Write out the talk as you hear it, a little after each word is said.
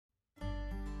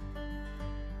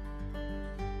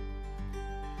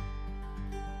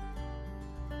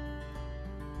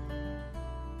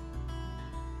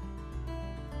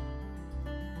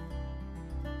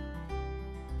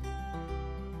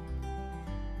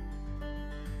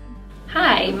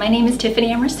Hi, my name is Tiffany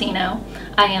Amorosino.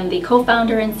 I am the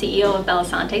co-founder and CEO of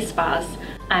Sante Spas.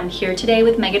 I'm here today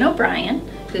with Meghan O'Brien,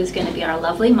 who's going to be our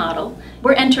lovely model.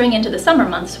 We're entering into the summer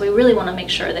months, so we really want to make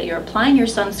sure that you're applying your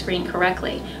sunscreen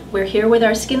correctly. We're here with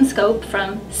our Skin Scope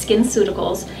from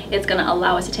Skinceuticals. It's going to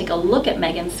allow us to take a look at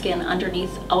Meghan's skin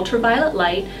underneath ultraviolet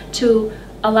light to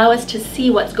allow us to see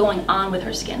what's going on with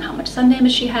her skin, how much sun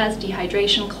damage she has,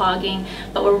 dehydration, clogging,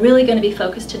 but we're really going to be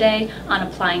focused today on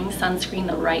applying sunscreen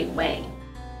the right way.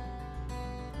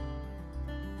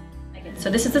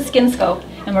 So this is the Skin Scope,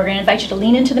 and we're going to invite you to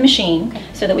lean into the machine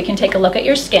so that we can take a look at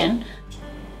your skin.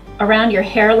 Around your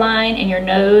hairline and your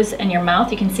nose and your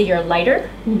mouth, you can see you're lighter.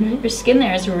 Your skin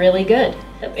there is really good.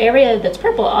 The area that's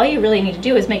purple, all you really need to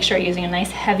do is make sure you're using a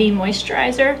nice heavy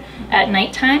moisturizer at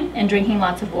nighttime and drinking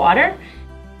lots of water.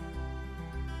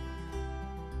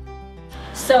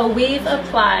 So we've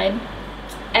applied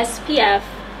SPF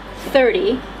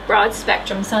 30 broad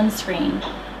spectrum sunscreen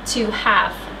to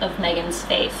half of Meghan's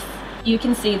face. You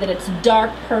can see that it's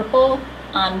dark purple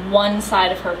on one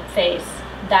side of her face.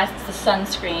 That's the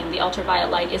sunscreen. The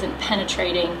ultraviolet light isn't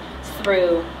penetrating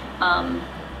through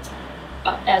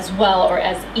as well or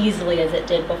as easily as it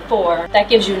did before. That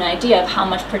gives you an idea of how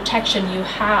much protection you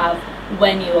have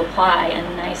when you apply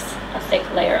a thick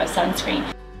layer of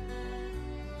sunscreen.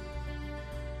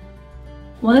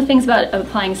 One of the things about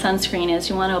applying sunscreen is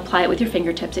you want to apply it with your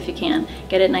fingertips if you can.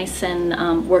 Get it nice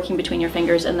and working between your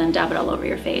fingers and then dab it all over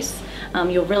your face.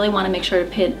 You'll really want to make sure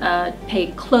to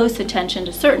pay close attention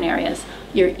to certain areas.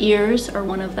 Your ears are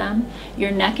one of them,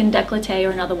 your neck and décolleté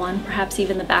are another one, perhaps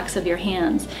even the backs of your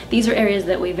hands. These are areas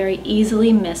that we very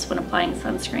easily miss when applying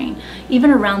sunscreen. Even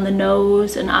around the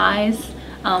nose and eyes,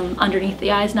 underneath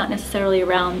the eyes, not necessarily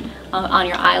around on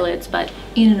your eyelids, but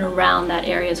in and around that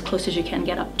area as close as you can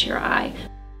get up to your eye.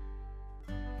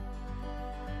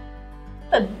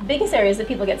 The biggest areas that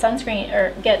people get sunscreen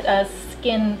or get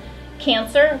skin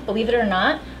cancer, believe it or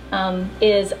not,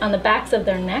 is on the backs of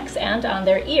their necks and on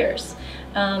their ears.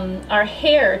 Our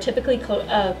hair typically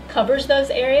covers those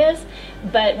areas,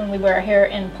 but when we wear our hair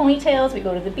in ponytails, we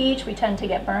go to the beach, we tend to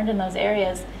get burned in those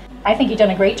areas. I think you've done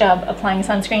a great job applying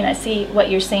sunscreen. I see what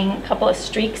you're seeing, a couple of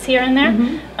streaks here and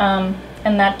there,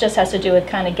 and that just has to do with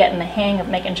kind of getting the hang of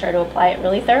making sure to apply it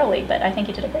really thoroughly, but I think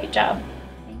you did a great job.